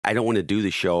I don't want to do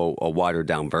the show, a watered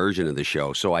down version of the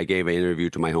show. So I gave an interview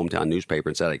to my hometown newspaper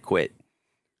and said I quit.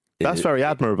 That's very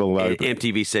admirable, though.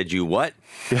 MTV said, "You what?"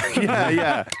 Yeah,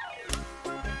 yeah.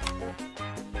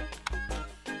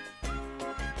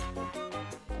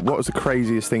 What was the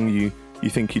craziest thing you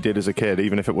think you did as a kid,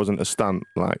 even if it wasn't a stunt?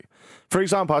 Like, for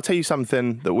example, I'll tell you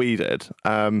something that we did.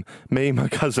 Me, my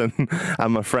cousin,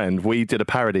 and my friend, we did a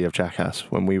parody of Jackass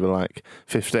when we were like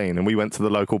 15, and we went to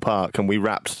the local park and we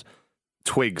wrapped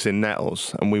twigs in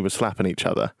nettles and we were slapping each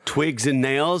other. Twigs and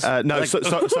nails? No, like...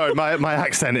 sorry, my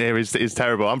accent here is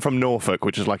terrible. I'm from Norfolk,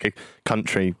 which is like a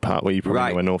country part where you probably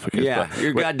know where Norfolk is. Yeah,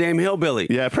 you're goddamn hillbilly.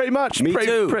 Yeah, pretty much. Me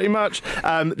too. Pretty much.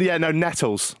 Yeah, no,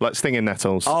 nettles, like stinging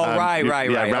nettles. Oh, right.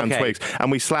 Round twigs.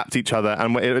 And we slapped each other,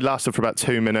 and it lasted for about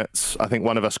 2 minutes. I think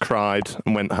one of us cried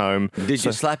and went home. Did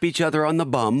you slap each other on the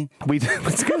bum? We did.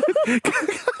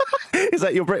 Is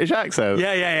that your British accent?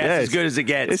 Yeah. It's as good as it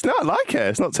gets. It's not like it.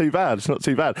 It's not too bad. It's not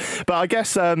too bad. But I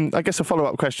guess a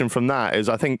follow-up question from that is,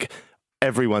 I think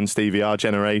everyone, Stevie, our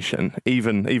generation,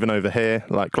 even over here,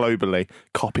 like globally,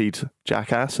 copied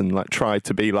Jackass and like tried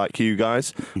to be like you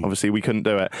guys. Obviously, we couldn't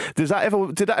do it. Did that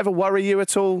ever worry you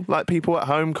at all? Like people at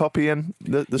home copying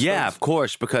the Yeah, stunts? of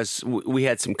course, because we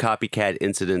had some copycat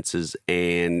incidences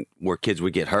and where kids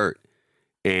would get hurt,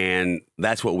 and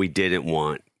that's what we didn't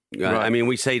want. Right. I mean,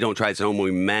 we say don't try it at home.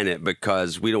 We meant it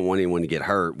because we don't want anyone to get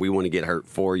hurt. We want to get hurt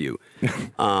for you.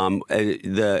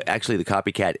 Actually, the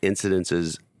copycat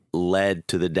incidences led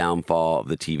to the downfall of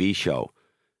the TV show.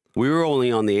 We were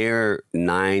only on the air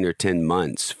 9 or 10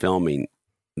 months filming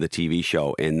the TV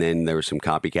show, and then there were some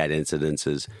copycat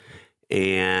incidences.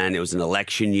 And it was an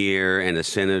election year, and a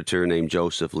senator named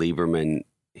Joseph Lieberman,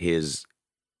 his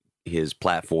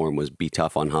platform was "Be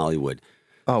Tough on Hollywood."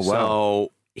 Oh, wow.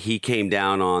 So he came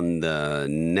down on the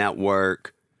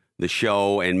network, the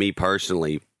show, and me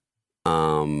personally.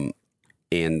 And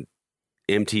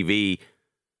MTV,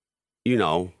 you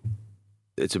know,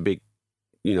 it's a big,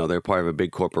 you know, they're part of a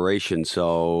big corporation,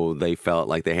 so they felt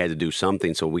like they had to do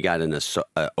something. So we got an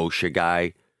OSHA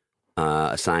guy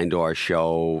assigned to our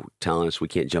show, telling us we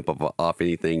can't jump off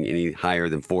anything any higher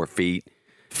than 4 feet.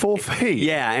 4 feet?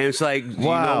 Yeah, and it's like, do you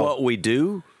know what we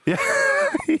do? Yeah.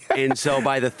 And so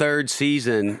by the third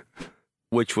season,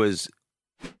 which was,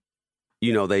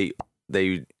 you know,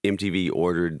 MTV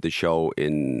ordered the show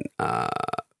in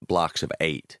blocks of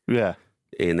 8. Yeah.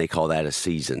 And they call that a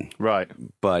season. Right.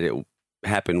 But it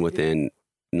happened within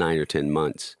 9 or 10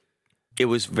 months. It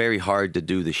was very hard to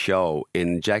do the show,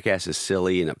 and Jackass is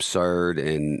silly and absurd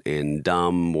and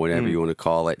dumb, whatever you want to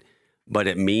call it. But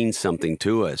it means something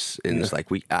to us, and it's like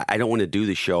I don't want to do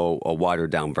the show, a watered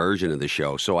down version of the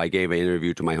show. So I gave an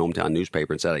interview to my hometown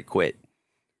newspaper and said I quit.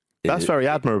 That's very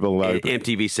admirable, though.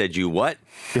 MTV said, "You what?"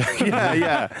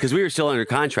 Yeah. Because we were still under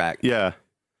contract. Yeah.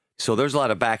 So there's a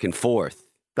lot of back and forth.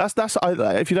 That's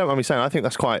if you don't mind me saying, I think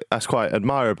that's quite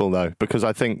admirable, though, because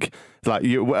I think, like,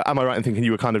 am I right in thinking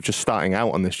you were kind of just starting out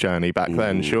on this journey back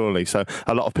then, surely? So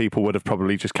a lot of people would have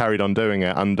probably just carried on doing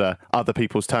it under other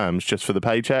people's terms just for the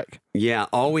paycheck. Yeah,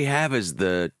 all we have is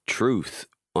the truth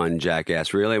on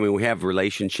Jackass, really. I mean, we have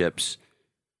relationships,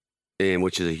 and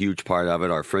which is a huge part of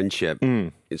it. Our friendship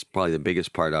is probably the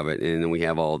biggest part of it, and then we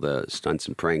have all the stunts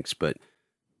and pranks, but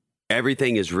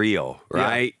everything is real,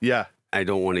 right? Yeah. I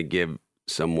don't want to give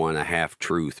someone a half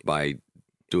truth by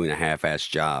doing a half-assed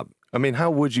job. I mean,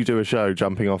 how would you do a show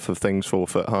jumping off of things 4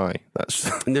 foot high?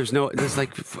 There's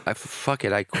like, fuck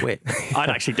it, I quit. I'd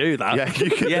actually do that. Yeah,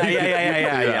 you could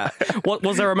yeah.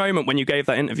 Was there a moment when you gave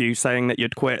that interview saying that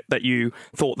you'd quit that you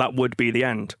thought that would be the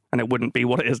end and it wouldn't be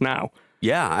what it is now?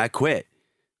 Yeah, I quit.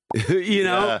 You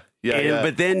know? Yeah.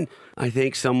 But then I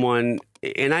think someone,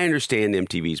 and I understand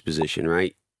MTV's position,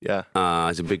 right? Yeah.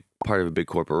 As a big part of a big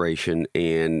corporation,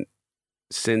 and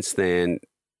since then,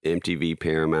 MTV,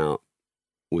 Paramount,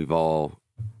 we've all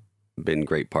been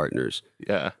great partners.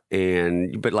 Yeah.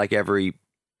 But like every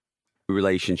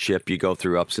relationship, you go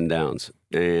through ups and downs.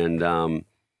 And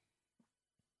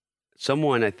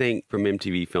someone, I think, from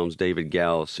MTV Films, David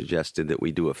Gell, suggested that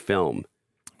we do a film.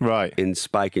 Right. And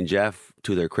Spike and Jeff,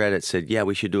 to their credit, said, yeah,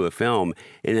 we should do a film.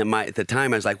 And at the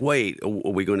time, I was like, wait, are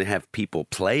we going to have people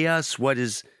play us? What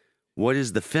is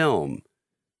the film?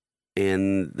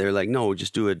 And they're like, no,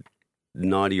 just do a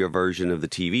naughtier version of the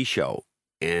TV show.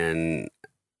 And,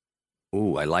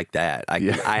 ooh, I like that.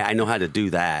 I know how to do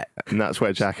that. And that's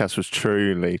where Jackass was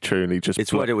truly just...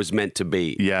 It's what it was meant to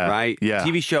be. Yeah. Right? Yeah.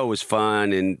 TV show was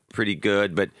fun and pretty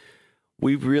good, but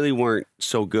we really weren't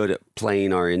so good at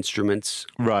playing our instruments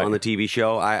on the TV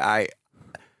show. I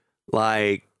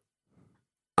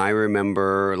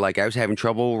remember, I was having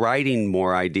trouble writing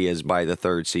more ideas by the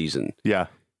third season. Yeah.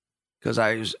 Because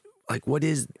I like, what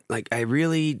is, like, I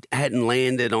really hadn't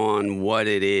landed on what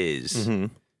it is. Mm-hmm.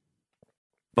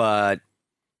 But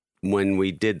when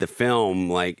we did the film,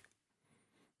 like,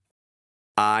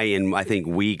 I think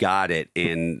we got it,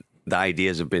 and the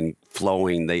ideas have been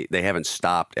flowing. They haven't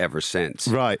stopped ever since.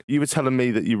 Right. You were telling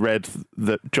me that you read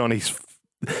that Johnny's.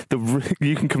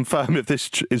 You can confirm if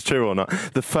this is true or not.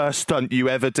 The first stunt you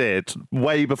ever did,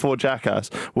 way before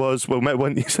Jackass, was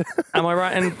when you said. Am I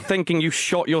right in thinking you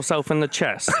shot yourself in the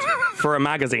chest for a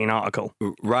magazine article?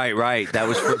 Right. That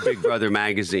was for Big Brother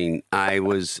magazine. That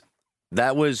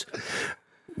was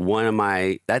one of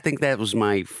my. I think that was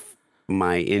my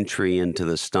entry into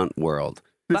the stunt world.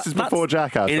 This is before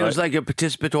Jackass, and it was like a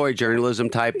participatory journalism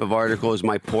type of article. It was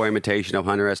my poor imitation of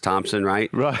Hunter S. Thompson, right?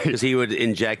 Right. Because he would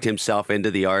inject himself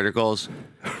into the articles,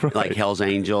 like Hell's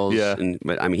Angels. Yeah.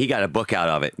 But I mean, he got a book out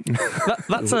of it.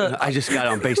 I just got it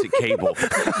on basic cable. It's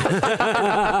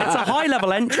a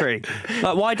high-level entry.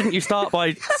 Like, why didn't you start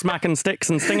by smacking sticks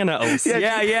and stinging nettles?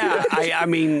 Yeah. I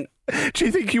mean, do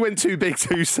you think you went too big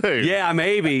too soon? Yeah,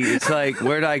 maybe. It's like,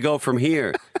 where do I go from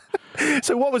here?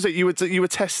 So what was it? You were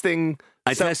testing.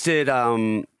 I tested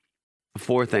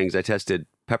 4 things. I tested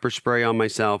pepper spray on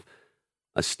myself,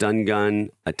 a stun gun,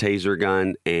 a taser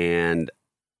gun, and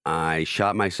I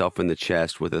shot myself in the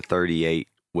chest with a 38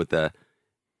 with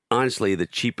honestly, the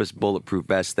cheapest bulletproof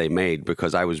vest they made,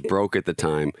 because I was broke at the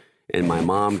time. And my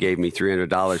mom gave me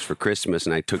 $300 for Christmas,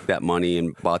 and I took that money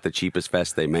and bought the cheapest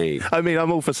vest they made. I mean,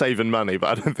 I'm all for saving money, but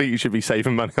I don't think you should be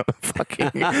saving money on a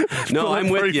fucking No, I'm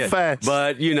with you. Vest.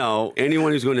 But, you know,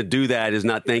 anyone who's going to do that is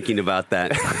not thinking about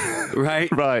that.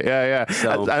 Right? Right, yeah.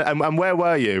 So, and where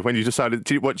were you when you decided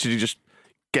to, did you just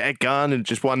get a gun and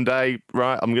just one day,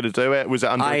 right, I'm going to do it? Was it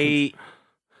under...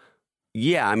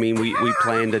 Yeah, I mean, we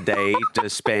planned a day to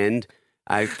spend.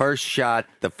 I first shot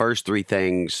the first 3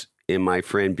 things in my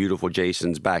friend Beautiful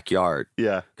Jason's backyard.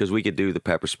 Yeah. Because we could do the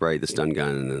pepper spray, the stun gun,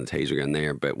 and then the taser gun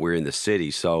there, but we're in the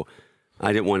city, so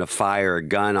I didn't want to fire a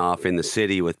gun off in the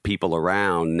city with people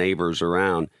around, neighbors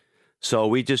around. So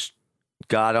we just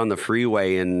got on the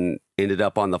freeway and ended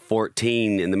up on the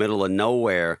 14 in the middle of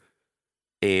nowhere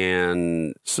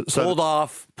and pulled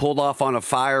off on a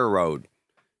fire road.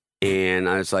 And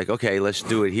I was like, okay, let's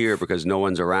do it here because no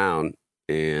one's around.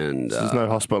 And there's no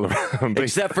hospital around.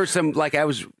 Except for some, like, I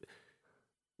was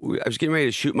getting ready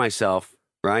to shoot myself,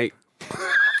 right? I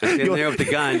was sitting there with the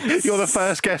gun. You're the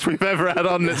first guest we've ever had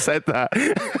on that said that.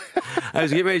 I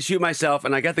was getting ready to shoot myself,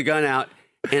 and I got the gun out,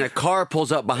 and a car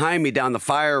pulls up behind me down the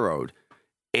fire road.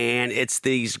 And it's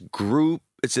this group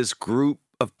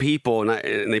of people,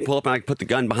 and they pull up, and I put the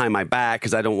gun behind my back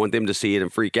because I don't want them to see it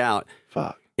and freak out.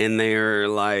 Fuck. And they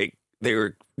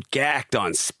were gacked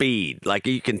on speed, like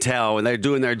you can tell, and they're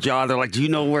doing their job. They're like, do you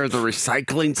know where the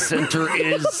recycling center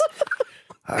is?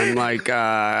 I'm like,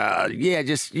 yeah,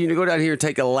 just, go down here and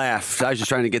take a left. I was just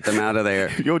trying to get them out of there.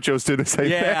 Your Joe's doing the same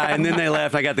thing. Yeah, and then they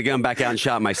left. I got the gun back out and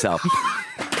shot myself.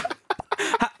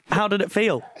 How did it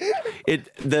feel?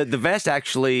 The vest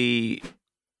actually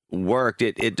worked.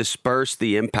 It dispersed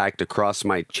the impact across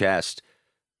my chest.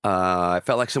 I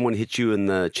felt like someone hit you in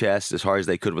the chest as hard as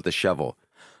they could with a shovel,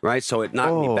 right? So it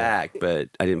knocked me back, but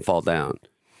I didn't fall down.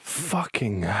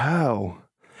 Fucking hell.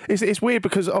 It's weird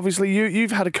because obviously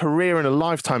you've had a career and a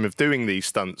lifetime of doing these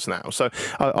stunts now. So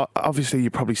obviously you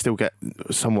probably still get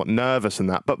somewhat nervous in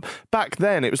that. But back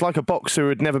then it was like a boxer who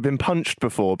had never been punched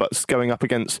before, but going up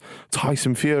against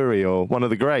Tyson Fury or one of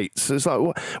the greats. It's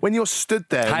like when you're stood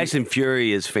there. Tyson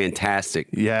Fury is fantastic.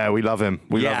 Yeah, we love him.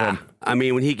 We love him. I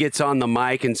mean, when he gets on the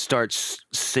mic and starts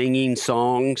singing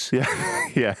songs.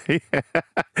 Yeah.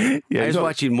 I was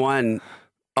watching one.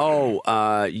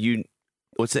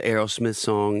 What's the Aerosmith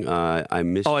song? I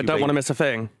miss. Oh, I don't want to miss a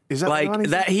thing. Is that like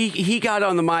that? He got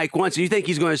on the mic once. You think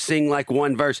he's going to sing like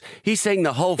one verse? He sang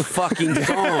the whole fucking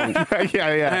song.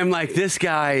 Yeah. I'm like, this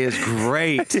guy is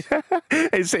great.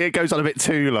 It goes on a bit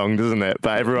too long, doesn't it?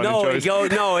 But everyone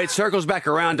enjoys. No, it circles back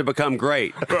around to become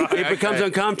great. Right, it becomes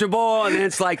uncomfortable, and then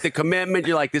it's like the commitment.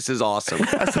 You're like, this is awesome.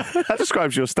 That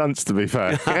describes your stunts, to be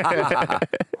fair.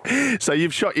 So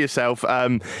you've shot yourself.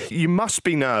 You must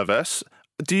be nervous.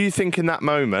 Do you think in that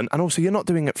moment, and also you're not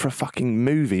doing it for a fucking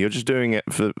movie, you're just doing it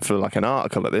for like an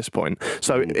article at this point.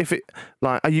 So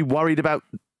are you worried about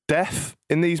death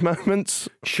in these moments?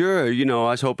 Sure. I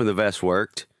was hoping the vest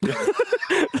worked.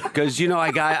 Because,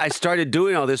 I started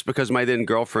doing all this because my then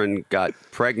girlfriend got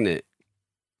pregnant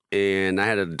and I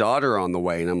had a daughter on the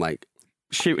way, and I'm like,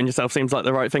 shooting yourself seems like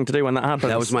the right thing to do when that happens.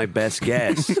 That was my best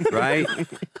guess, right?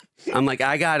 I'm like,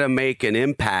 I got to make an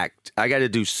impact. I got to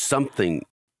do something.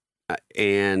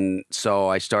 And so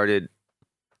I started,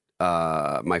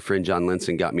 my friend John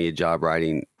Linson got me a job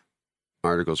writing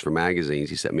articles for magazines.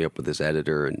 He set me up with this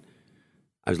editor, and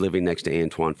I was living next to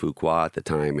Antoine Fuqua at the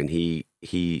time, and he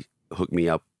hooked me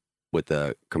up with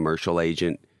a commercial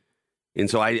agent. And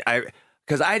so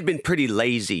because I had been pretty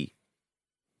lazy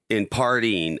in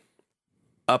partying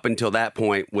up until that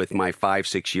point with my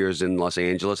 5-6 years in Los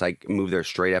Angeles. I moved there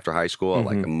straight after high school,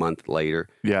 like a month later.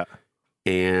 Yeah.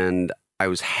 And I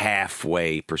was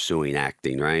halfway pursuing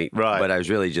acting, right? Right. But I was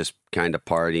really just kind of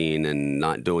partying and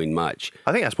not doing much.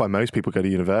 I think that's why most people go to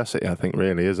university, I think,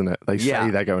 really, isn't it? They say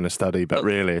they're going to study, but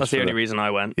really... That's the only reason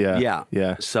I went.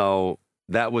 Yeah. So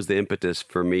that was the impetus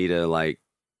for me to, like,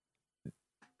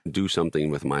 do something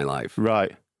with my life.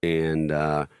 Right.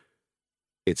 And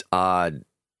it's odd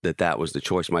that was the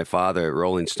choice. My father,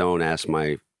 Rolling Stone, asked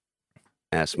my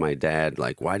dad,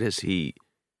 like, why does he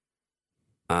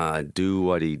do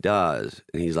what he does?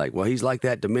 And he's like, well, he's like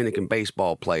that Dominican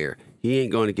baseball player. He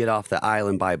ain't going to get off the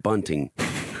island by bunting.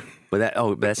 But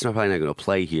that's probably not going to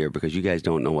play here because you guys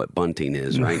don't know what bunting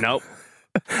is, right? Nope.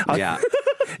 Yeah.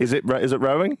 Is it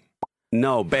rowing?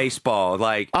 No, baseball.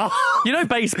 Like, You know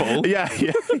baseball?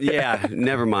 yeah,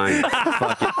 never mind.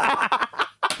 Fuck it.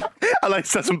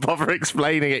 Alex doesn't bother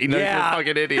explaining it. He knows we're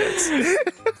fucking idiots.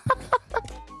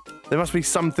 There must be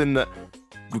something that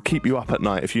would keep you up at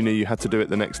night if you knew you had to do it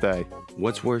the next day.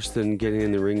 What's worse than getting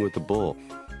in the ring with the bull?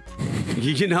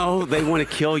 You know, they want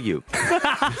to kill you.